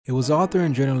It was author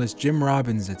and journalist Jim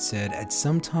Robbins that said, "At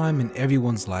some time in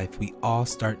everyone's life, we all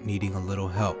start needing a little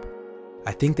help."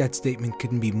 I think that statement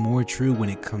couldn't be more true when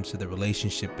it comes to the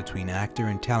relationship between actor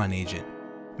and talent agent.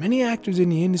 Many actors in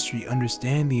the industry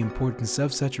understand the importance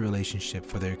of such a relationship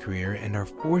for their career and are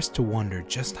forced to wonder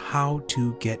just how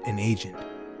to get an agent.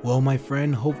 Well, my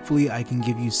friend, hopefully I can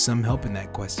give you some help in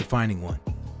that quest to finding one.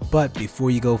 But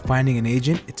before you go finding an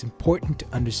agent, it's important to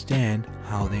understand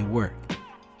how they work.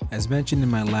 As mentioned in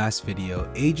my last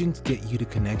video, agents get you to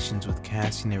connections with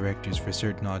casting directors for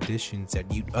certain auditions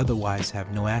that you'd otherwise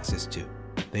have no access to.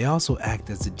 They also act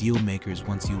as the deal makers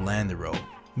once you land the role,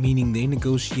 meaning they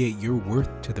negotiate your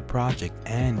worth to the project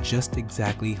and just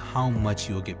exactly how much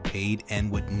you'll get paid and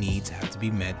what needs have to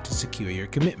be met to secure your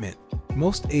commitment.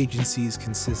 Most agencies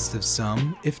consist of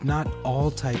some, if not all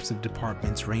types of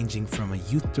departments, ranging from a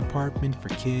youth department for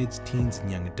kids, teens, and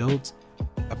young adults,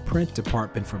 a print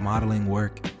department for modeling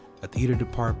work, a theater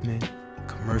department, a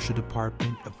commercial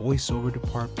department, a voiceover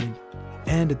department,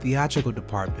 and a theatrical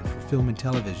department for film and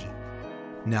television.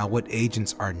 Now, what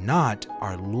agents are not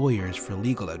are lawyers for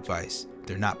legal advice.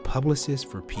 They're not publicists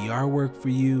for PR work for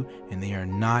you, and they are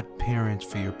not parents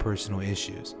for your personal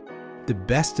issues. The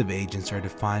best of agents are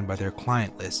defined by their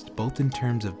client list, both in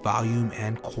terms of volume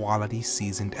and quality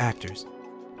seasoned actors.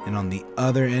 And on the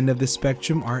other end of the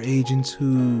spectrum are agents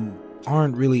who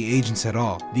aren't really agents at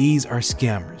all. These are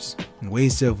scammers, and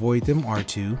ways to avoid them are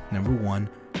to, number one,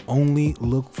 only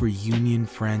look for union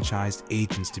franchised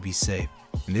agents to be safe.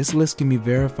 And this list can be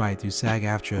verified through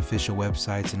SAG-AFTRA official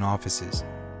websites and offices.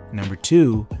 Number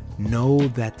two, know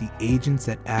that the agents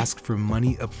that ask for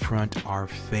money up front are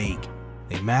fake.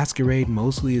 They masquerade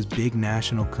mostly as big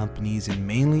national companies and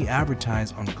mainly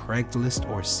advertise on Craigslist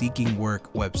or Seeking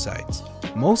Work websites.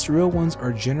 Most real ones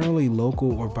are generally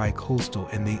local or bi-coastal,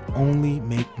 and they only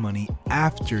make money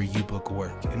after you book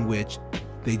work, in which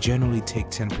they generally take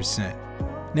 10%.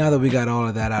 Now that we got all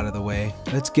of that out of the way,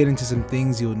 let's get into some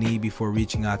things you'll need before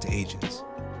reaching out to agents.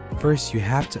 First, you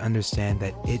have to understand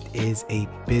that it is a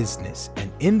business, and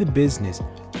in the business,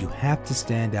 you have to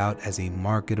stand out as a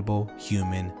marketable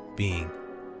human being.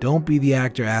 Don't be the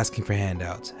actor asking for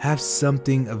handouts. Have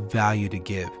something of value to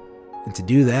give. And to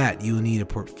do that, you will need a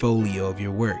portfolio of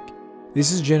your work.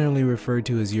 This is generally referred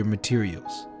to as your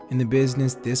materials. In the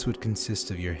business, this would consist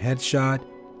of your headshot,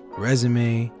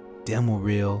 resume, demo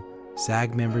reel,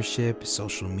 SAG membership,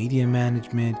 social media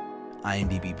management,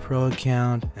 IMDb Pro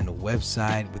account, and a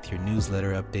website with your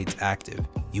newsletter updates active.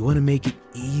 You want to make it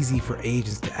easy for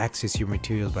agents to access your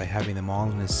materials by having them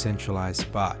all in a centralized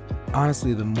spot.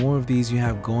 Honestly, the more of these you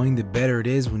have going, the better it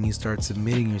is when you start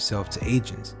submitting yourself to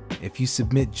agents. If you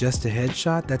submit just a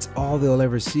headshot, that's all they'll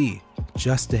ever see.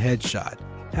 Just a headshot.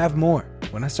 Have more.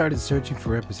 When I started searching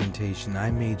for representation,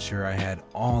 I made sure I had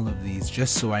all of these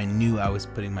just so I knew I was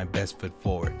putting my best foot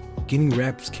forward. Getting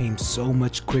reps came so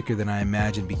much quicker than I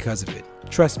imagined because of it.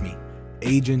 Trust me,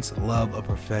 agents love a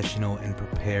professional and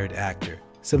prepared actor.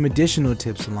 Some additional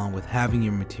tips along with having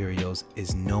your materials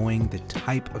is knowing the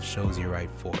type of shows you write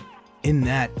for. In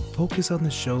that, focus on the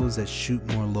shows that shoot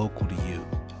more local to you.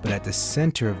 But at the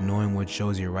center of knowing what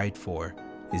shows you write for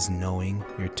is knowing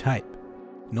your type.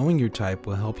 Knowing your type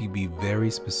will help you be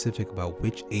very specific about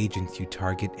which agents you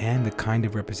target and the kind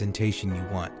of representation you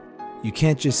want. You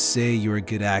can't just say you're a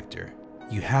good actor.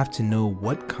 You have to know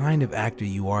what kind of actor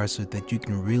you are so that you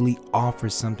can really offer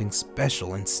something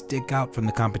special and stick out from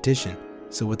the competition.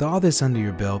 So with all this under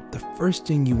your belt, the first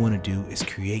thing you want to do is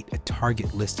create a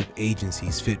target list of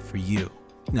agencies fit for you.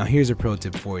 Now here's a pro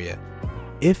tip for you.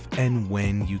 If and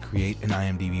when you create an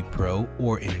IMDb Pro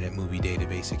or Internet Movie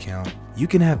Database account, you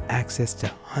can have access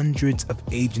to hundreds of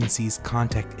agencies'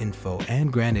 contact info,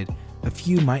 and granted, a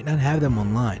few might not have them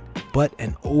online, but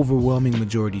an overwhelming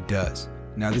majority does.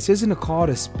 Now this isn't a call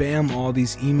to spam all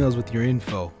these emails with your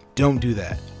info. Don't do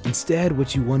that. Instead,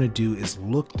 what you want to do is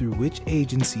look through which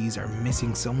agencies are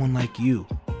missing someone like you,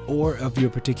 or of your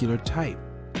particular type,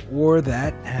 or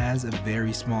that has a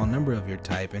very small number of your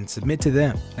type, and submit to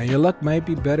them. Now your luck might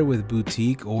be better with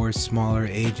boutique or smaller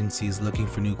agencies looking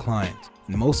for new clients.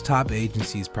 And most top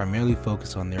agencies primarily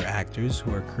focus on their actors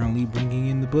who are currently bringing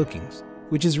in the bookings,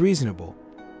 which is reasonable.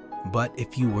 But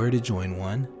if you were to join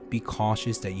one, be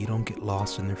cautious that you don't get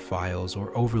lost in their files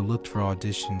or overlooked for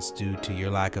auditions due to your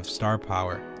lack of star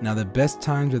power. Now the best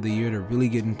times of the year to really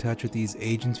get in touch with these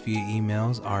agents via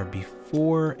emails are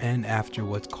before and after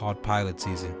what's called pilot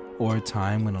season, or a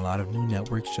time when a lot of new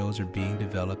network shows are being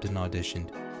developed and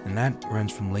auditioned, and that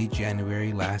runs from late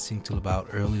January lasting till about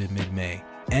early to mid-May.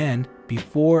 And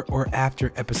before or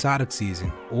after episodic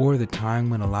season, or the time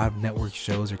when a lot of network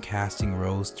shows are casting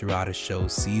roles throughout a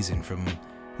show's season from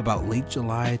about late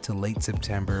July to late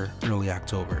September, early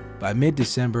October. By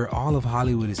mid-December, all of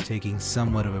Hollywood is taking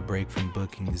somewhat of a break from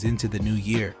bookings into the new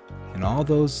year. And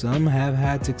although some have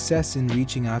had success in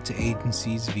reaching out to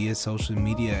agencies via social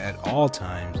media at all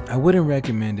times, I wouldn't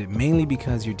recommend it, mainly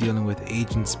because you're dealing with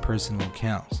agents' personal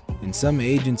accounts, and some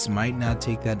agents might not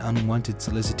take that unwanted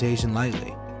solicitation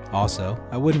lightly. Also,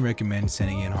 I wouldn't recommend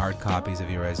sending in hard copies of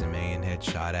your resume and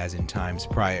headshot as in times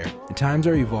prior. The times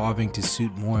are evolving to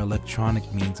suit more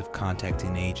electronic means of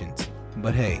contacting agents.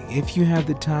 But hey, if you have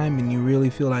the time and you really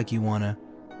feel like you wanna,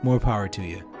 more power to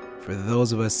you. For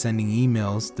those of us sending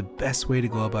emails, the best way to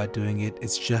go about doing it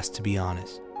is just to be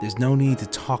honest. There's no need to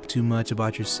talk too much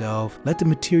about yourself. Let the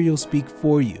material speak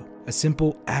for you. A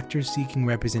simple actor seeking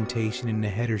representation in the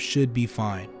header should be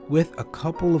fine, with a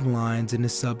couple of lines in the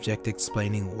subject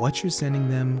explaining what you're sending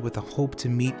them with a hope to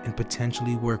meet and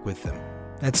potentially work with them.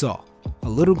 That's all. A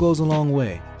little goes a long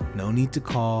way. No need to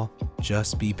call,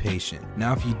 just be patient.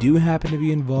 Now, if you do happen to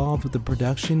be involved with a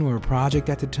production or a project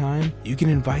at the time, you can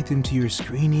invite them to your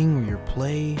screening or your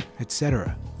play,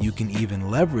 etc. You can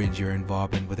even leverage your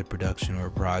involvement with a production or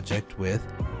a project with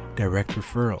direct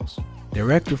referrals.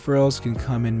 Direct referrals can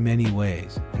come in many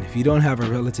ways, and if you don't have a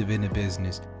relative in the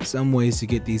business, some ways to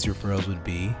get these referrals would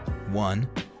be 1.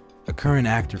 A current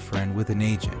actor friend with an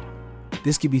agent.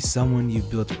 This could be someone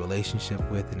you've built a relationship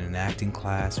with in an acting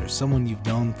class or someone you've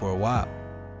known for a while.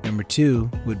 Number 2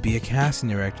 would be a casting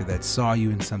director that saw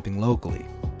you in something locally.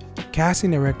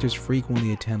 Casting directors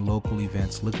frequently attend local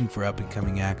events looking for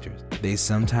up-and-coming actors. They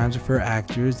sometimes refer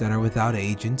actors that are without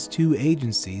agents to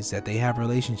agencies that they have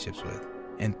relationships with.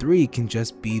 And 3 can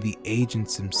just be the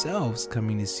agents themselves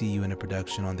coming to see you in a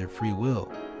production on their free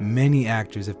will. Many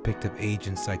actors have picked up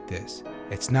agents like this.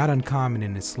 It's not uncommon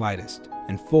in the slightest.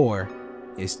 And 4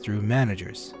 is through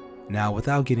managers. Now,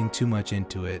 without getting too much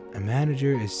into it, a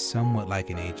manager is somewhat like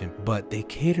an agent, but they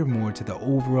cater more to the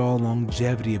overall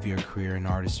longevity of your career in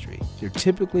artistry. They're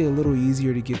typically a little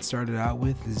easier to get started out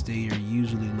with, as they are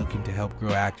usually looking to help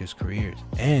grow actors' careers.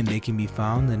 And they can be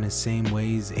found in the same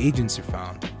ways agents are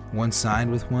found. Once signed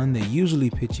with one, they usually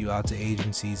pitch you out to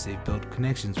agencies they've built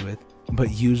connections with,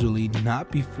 but usually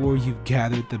not before you've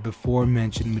gathered the before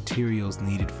mentioned materials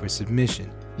needed for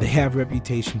submission. They have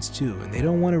reputations too, and they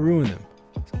don't want to ruin them.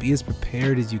 So be as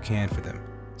prepared as you can for them.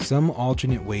 Some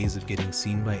alternate ways of getting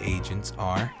seen by agents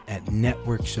are at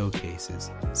network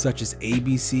showcases, such as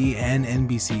ABC and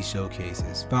NBC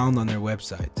showcases found on their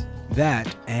websites.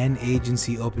 That and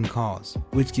agency open calls,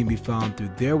 which can be found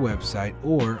through their website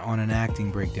or on an acting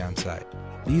breakdown site.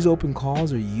 These open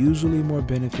calls are usually more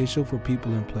beneficial for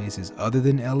people in places other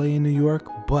than LA and New York,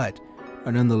 but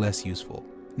are nonetheless useful.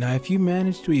 Now, if you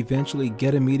manage to eventually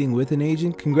get a meeting with an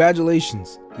agent,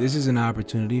 congratulations! This is an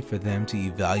opportunity for them to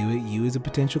evaluate you as a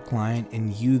potential client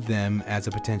and you them as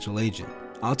a potential agent.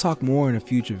 I'll talk more in a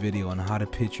future video on how to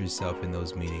pitch yourself in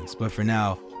those meetings, but for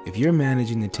now, if you're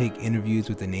managing to take interviews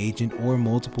with an agent or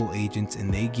multiple agents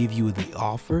and they give you the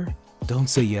offer, don't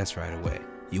say yes right away.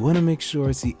 You want to make sure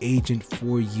it's the agent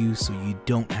for you so you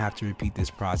don't have to repeat this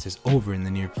process over in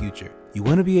the near future. You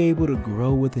want to be able to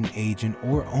grow with an agent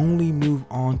or only move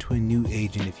on to a new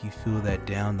agent if you feel that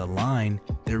down the line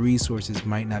their resources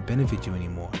might not benefit you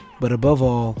anymore. But above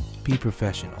all, be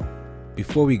professional.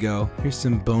 Before we go, here's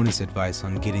some bonus advice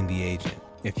on getting the agent.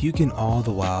 If you can all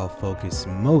the while focus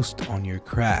most on your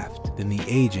craft, then the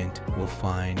agent will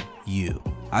find you.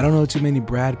 I don't know too many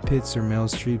Brad Pitts or Meryl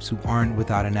Streeps who aren't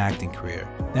without an acting career.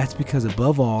 That's because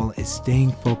above all is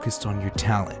staying focused on your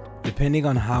talent. Depending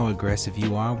on how aggressive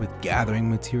you are with gathering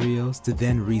materials to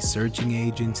then researching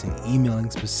agents and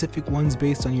emailing specific ones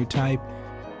based on your type,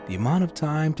 the amount of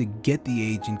time to get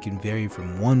the agent can vary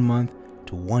from 1 month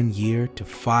to 1 year to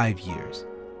 5 years.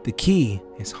 The key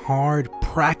is hard,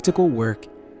 practical work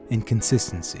and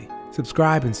consistency.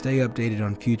 Subscribe and stay updated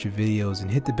on future videos and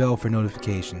hit the bell for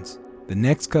notifications. The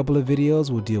next couple of videos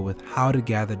will deal with how to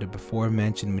gather the before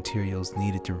mentioned materials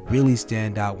needed to really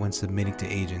stand out when submitting to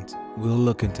agents. We'll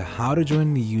look into how to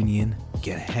join the union,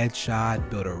 get a headshot,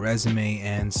 build a resume,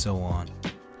 and so on.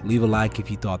 Leave a like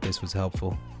if you thought this was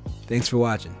helpful. Thanks for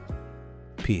watching.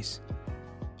 Peace.